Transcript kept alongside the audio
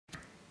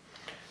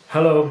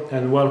Hello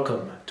and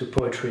welcome to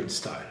Poetry in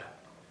Style.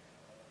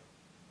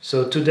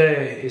 So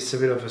today is a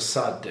bit of a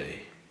sad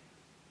day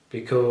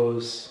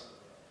because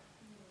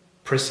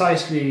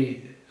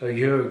precisely a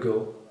year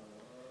ago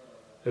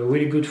a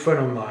really good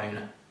friend of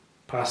mine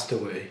passed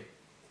away.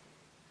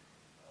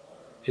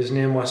 His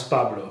name was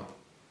Pablo,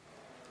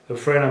 a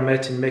friend I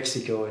met in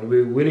Mexico, and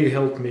he really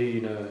helped me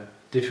in a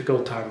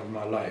difficult time of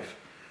my life,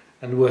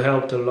 and we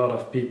helped a lot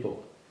of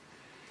people.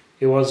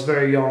 He was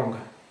very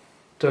young,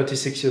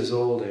 36 years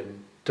old, and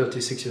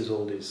 36 years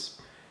old is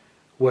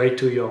way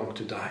too young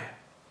to die.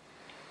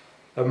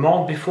 A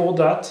month before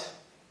that,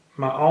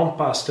 my aunt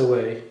passed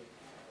away.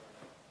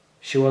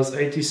 She was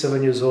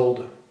 87 years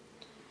old.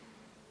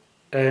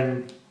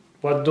 And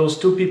what those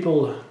two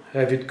people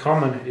have in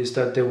common is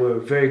that they were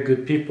very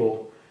good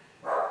people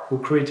who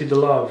created a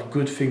lot of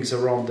good things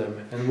around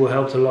them and who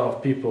helped a lot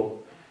of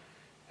people.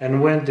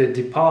 And when they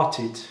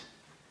departed,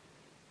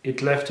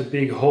 it left a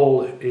big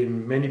hole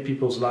in many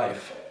people's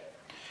life.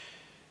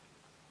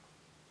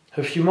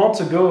 A few months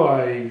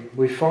ago,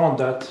 we found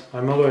that, my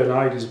mother and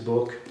I, this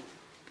book.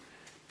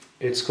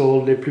 It's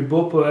called Les plus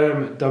beaux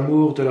poèmes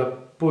d'amour de la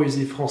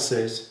poésie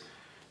française,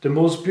 the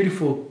most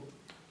beautiful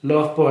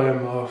love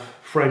poem of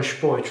French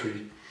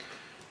poetry.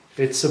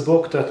 It's a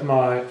book that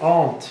my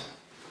aunt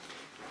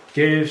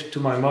gave to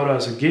my mother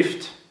as a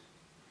gift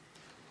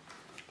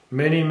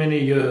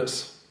many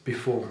years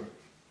before.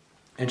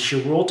 And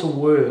she wrote a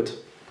word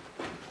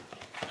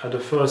at the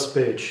first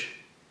page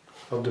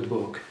of the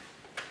book.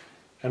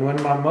 And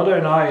when my mother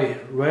and I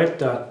read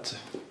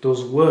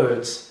those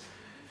words,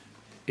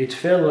 it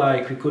felt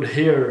like we could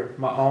hear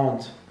my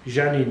aunt,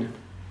 Jeannine,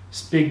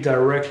 speak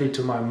directly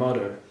to my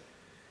mother.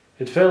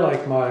 It felt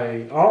like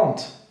my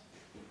aunt,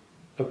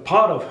 a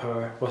part of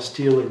her, was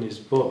still in this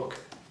book.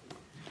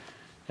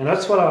 And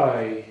that's what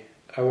I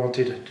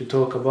wanted to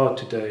talk about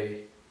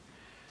today,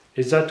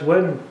 is that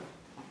when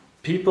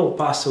people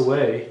pass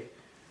away,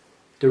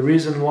 the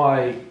reason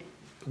why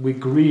we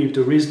grieve,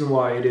 the reason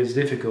why it is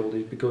difficult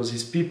is because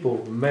these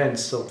people meant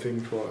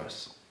something for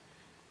us.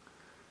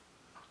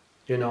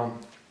 You know,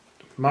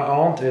 my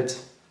aunt had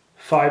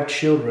 5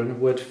 children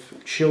who had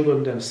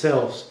children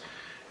themselves,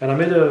 and I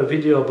made a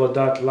video about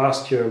that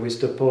last year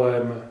with the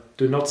poem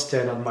 "Do Not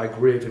Stand at My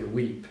Grave and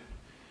Weep."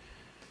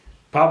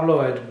 Pablo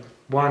had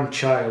 1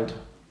 child,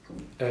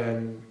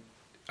 and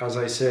as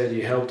I said,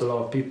 he helped a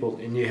lot of people,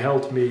 and he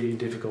helped me in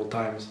difficult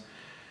times.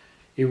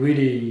 He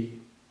really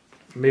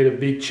made a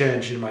big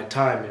change in my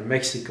time in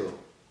Mexico.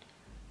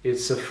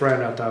 It's a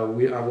friend that I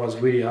was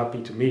really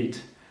happy to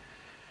meet.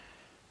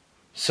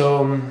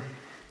 So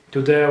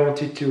today I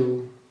wanted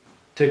to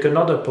take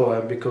another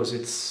poem because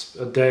it's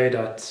a day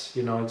that,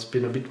 you know, it's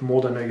been a bit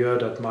more than a year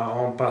that my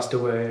aunt passed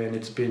away, and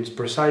it's been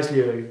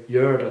precisely a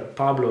year that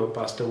Pablo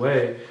passed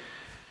away.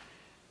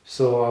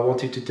 So I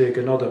wanted to take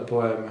another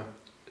poem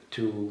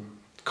to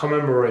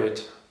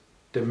commemorate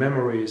the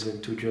memories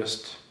and to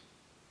just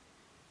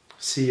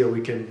see how we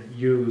can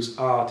use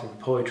art and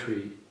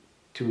poetry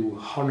to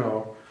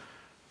honor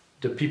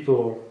the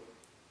people,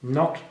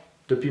 not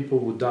the people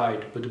who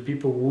died, but the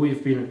people who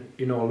have been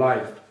in our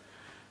life,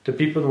 the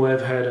people who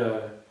have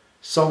had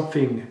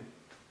something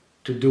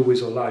to do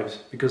with our lives,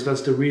 because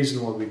that's the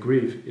reason why we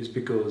grieve, is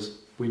because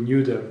we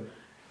knew them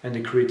and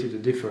they created a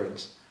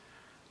difference.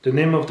 The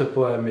name of the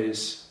poem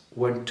is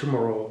 "When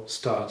Tomorrow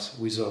Starts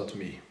Without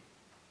Me."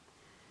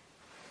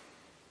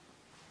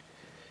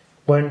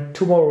 When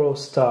tomorrow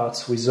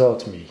starts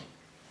without me.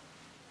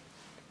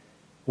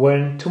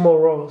 When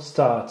tomorrow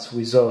starts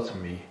without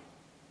me,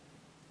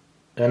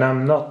 and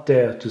I'm not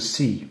there to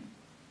see,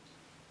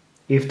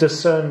 if the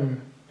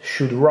sun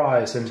should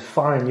rise and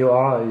find your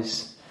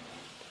eyes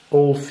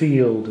all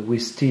filled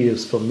with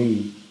tears for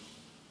me,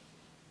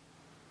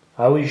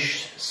 I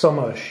wish so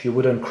much you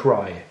wouldn't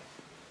cry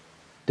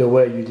the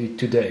way you did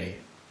today,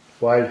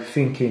 while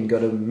thinking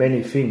of the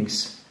many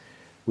things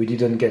we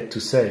didn't get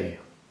to say.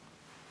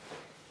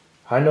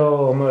 I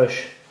know how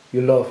much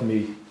you love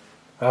me,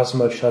 as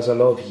much as I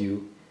love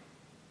you,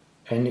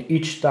 and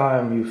each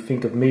time you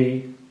think of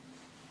me,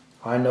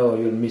 I know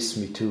you'll miss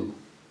me too.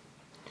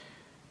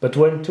 But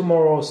when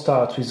tomorrow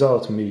starts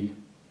without me,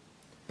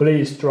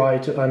 please try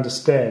to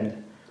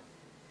understand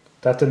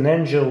that an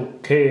angel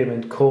came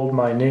and called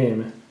my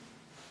name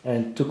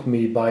and took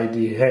me by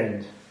the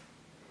hand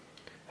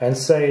and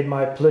said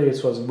my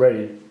place was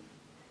ready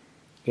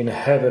in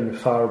heaven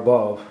far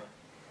above,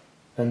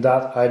 and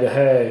that I'd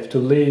have to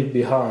leave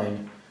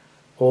behind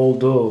all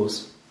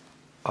those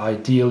I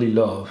dearly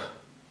love.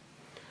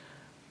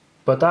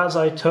 But as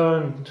I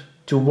turned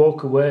to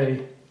walk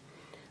away,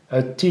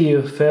 a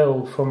tear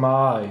fell from my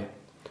eye.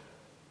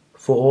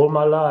 For all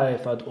my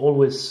life I'd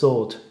always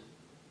thought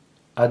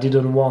I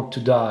didn't want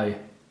to die.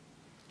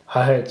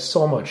 I had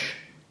so much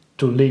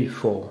to live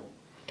for,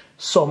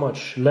 so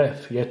much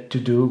left yet to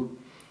do.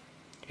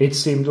 It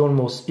seemed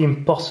almost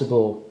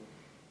impossible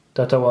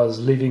that I was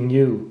leaving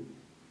you.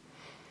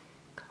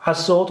 I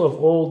thought of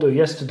all the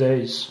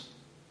yesterdays,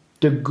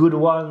 the good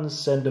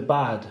ones and the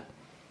bad.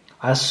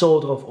 I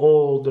thought of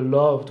all the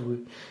love we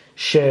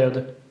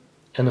shared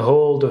and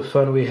all the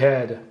fun we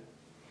had.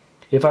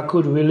 If I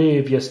could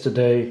relive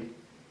yesterday,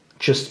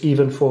 just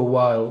even for a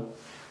while,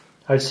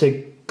 I'd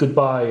say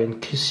goodbye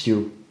and kiss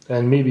you,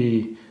 and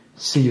maybe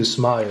see you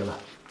smile.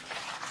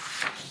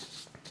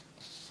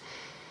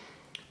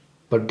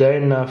 But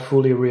then I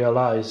fully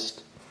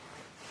realized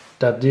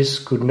that this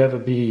could never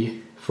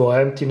be, for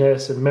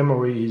emptiness and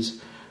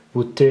memories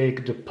would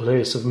take the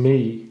place of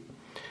me.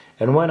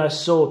 And when I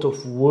thought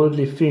of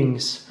worldly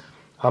things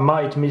I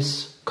might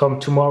miss come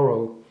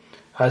tomorrow,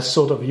 I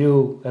thought of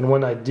you, and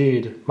when I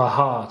did, my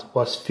heart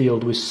was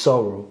filled with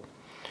sorrow.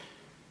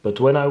 But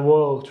when I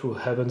walked through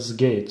heaven's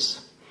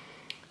gates,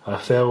 I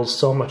felt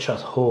so much at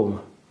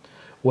home.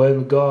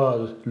 When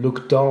God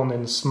looked down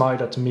and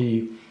smiled at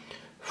me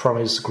from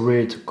his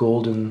great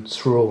golden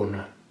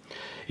throne,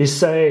 he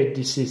said,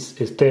 "This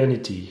is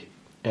eternity,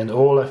 and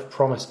all I've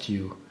promised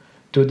you.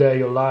 Today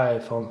your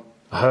life on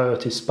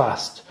earth is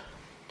past,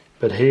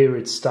 but here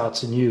it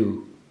starts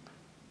anew.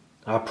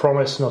 I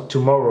promise not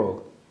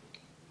tomorrow,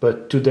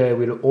 but today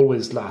will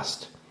always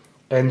last.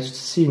 And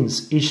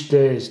since each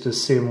day is the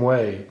same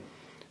way,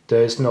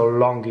 there is no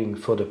longing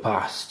for the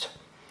past.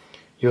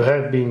 You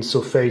have been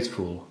so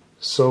faithful,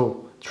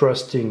 so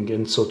trusting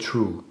and so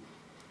true.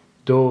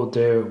 Though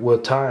there were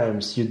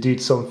times you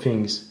did some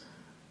things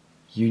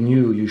you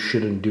knew you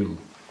shouldn't do.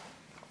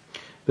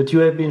 But you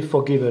have been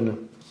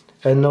forgiven,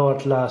 and now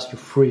at last you're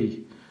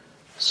free.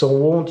 So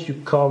won't you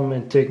come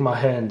and take my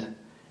hand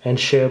and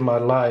share my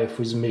life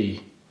with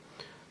me?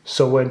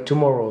 So when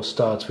tomorrow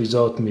starts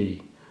without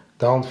me,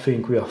 don't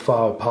think we are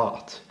far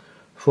apart.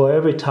 For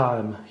every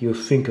time you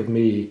think of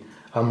me,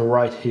 I'm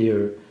right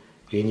here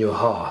in your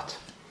heart."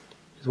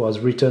 It was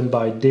written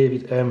by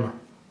David M.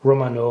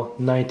 Romano,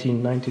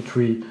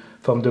 1993,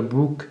 from the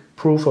book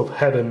Proof of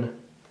Heaven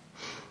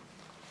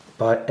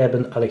by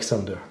Eben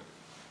Alexander.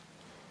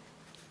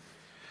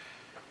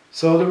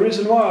 So the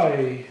reason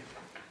why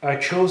I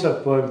chose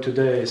that poem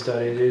today is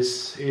that it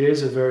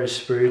is a very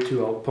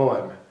spiritual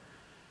poem.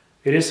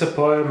 It is a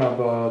poem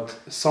about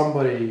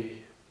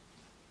somebody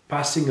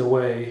passing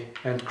away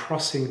and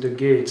crossing the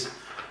gates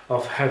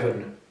of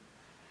heaven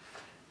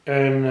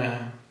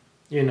and,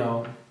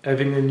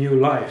 having a new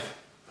life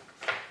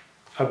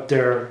up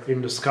there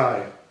in the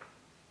sky.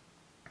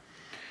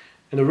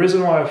 And the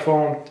reason why I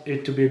found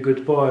it to be a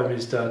good poem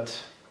is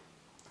that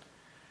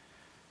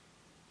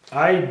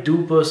I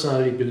do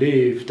personally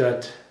believe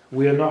that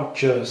we are not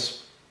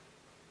just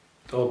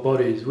our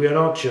bodies, we are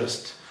not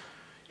just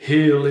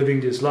here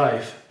living this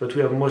life, but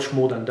we are much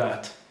more than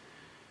that.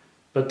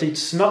 But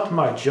it's not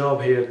my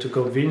job here to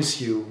convince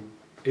you,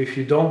 if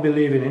you don't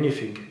believe in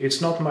anything,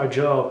 it's not my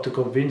job to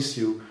convince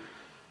you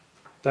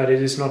that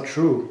it is not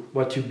true.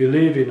 What you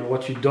believe in or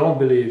what you don't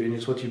believe in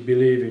is what you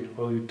believe in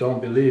or you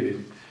don't believe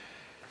in.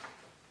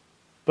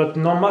 But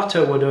no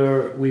matter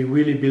whether we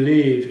really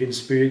believe in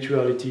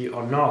spirituality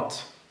or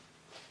not,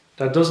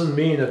 that doesn't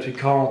mean that we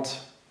can't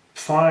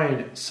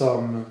find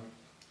some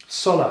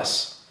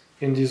solace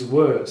in these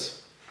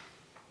words.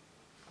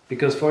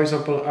 Because, for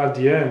example, at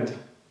the end,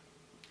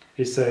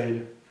 he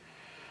said,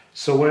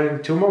 "So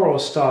when tomorrow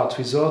starts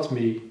without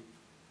me,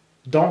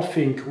 don't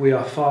think we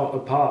are far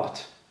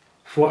apart.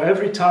 For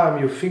every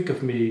time you think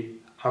of me,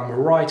 I'm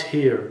right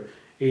here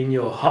in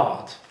your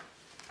heart."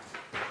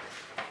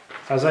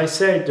 As I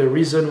said, the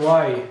reason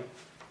why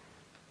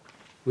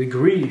we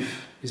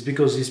grieve is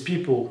because these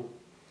people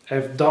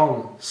have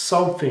done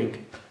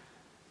something.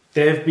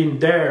 They have been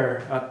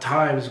there at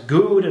times,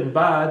 good and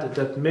bad,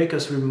 that make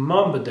us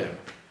remember them.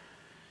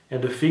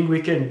 And the thing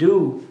we can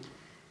do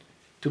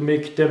to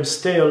make them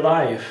stay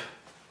alive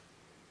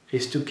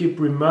is to keep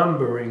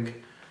remembering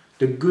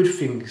the good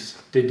things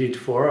they did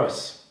for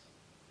us,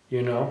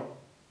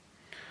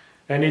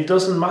 And it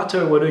doesn't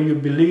matter whether you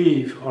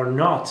believe or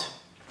not.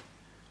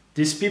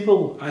 These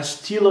people are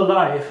still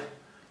alive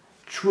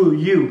through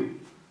you,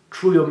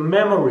 through your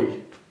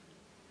memory.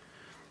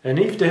 And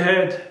if they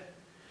had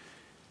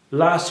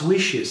last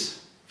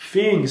wishes,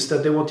 things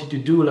that they wanted to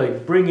do,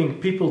 like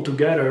bringing people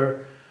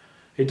together,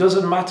 it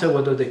doesn't matter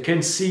whether they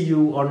can see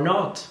you or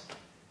not,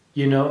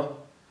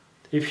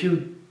 If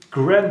you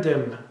grant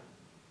them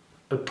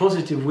a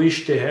positive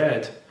wish they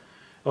had,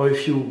 or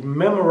if you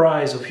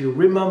memorize, or if you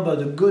remember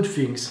the good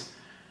things,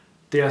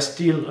 they are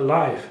still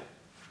alive.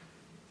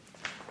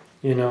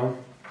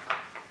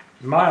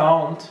 My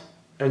aunt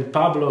and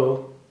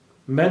Pablo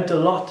meant a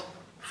lot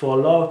for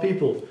a lot of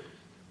people,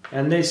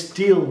 and they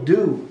still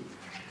do.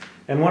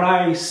 And when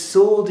I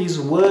saw these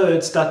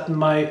words that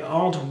my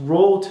aunt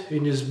wrote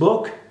in this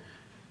book,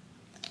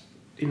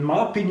 in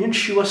my opinion,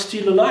 she was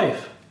still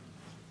alive,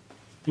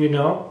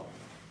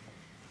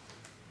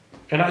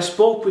 And I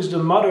spoke with the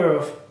mother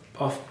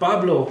of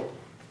Pablo.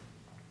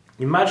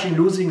 Imagine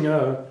losing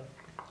a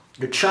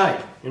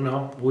child,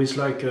 who is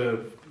like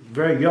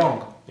very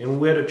young, and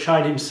who had a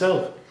child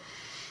himself.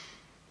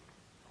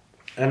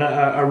 And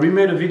I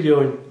remade a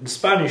video in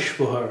Spanish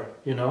for her,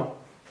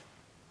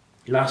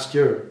 last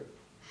year.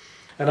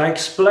 And I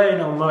explained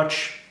how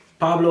much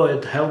Pablo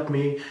had helped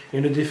me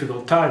in a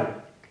difficult time.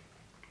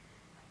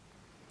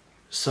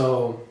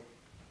 So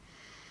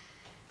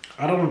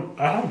I don't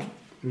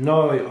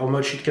know how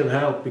much it can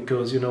help,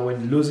 because, you know,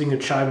 when losing a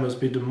child must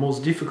be the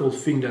most difficult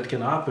thing that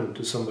can happen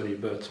to somebody,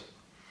 but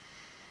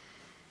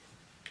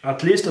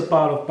at least a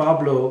part of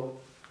Pablo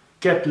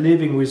kept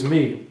living with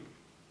me,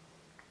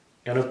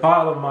 and a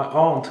part of my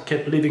aunt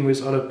kept living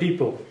with other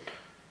people.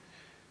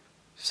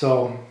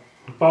 So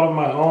a part of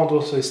my aunt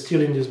also is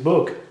still in this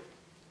book,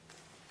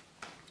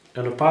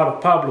 and a part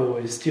of Pablo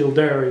is still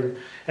there in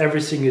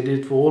everything he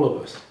did for all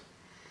of us.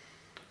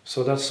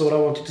 So that's what I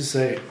wanted to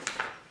say.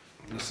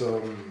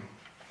 So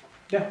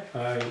yeah,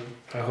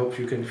 I hope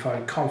you can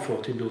find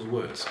comfort in those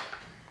words.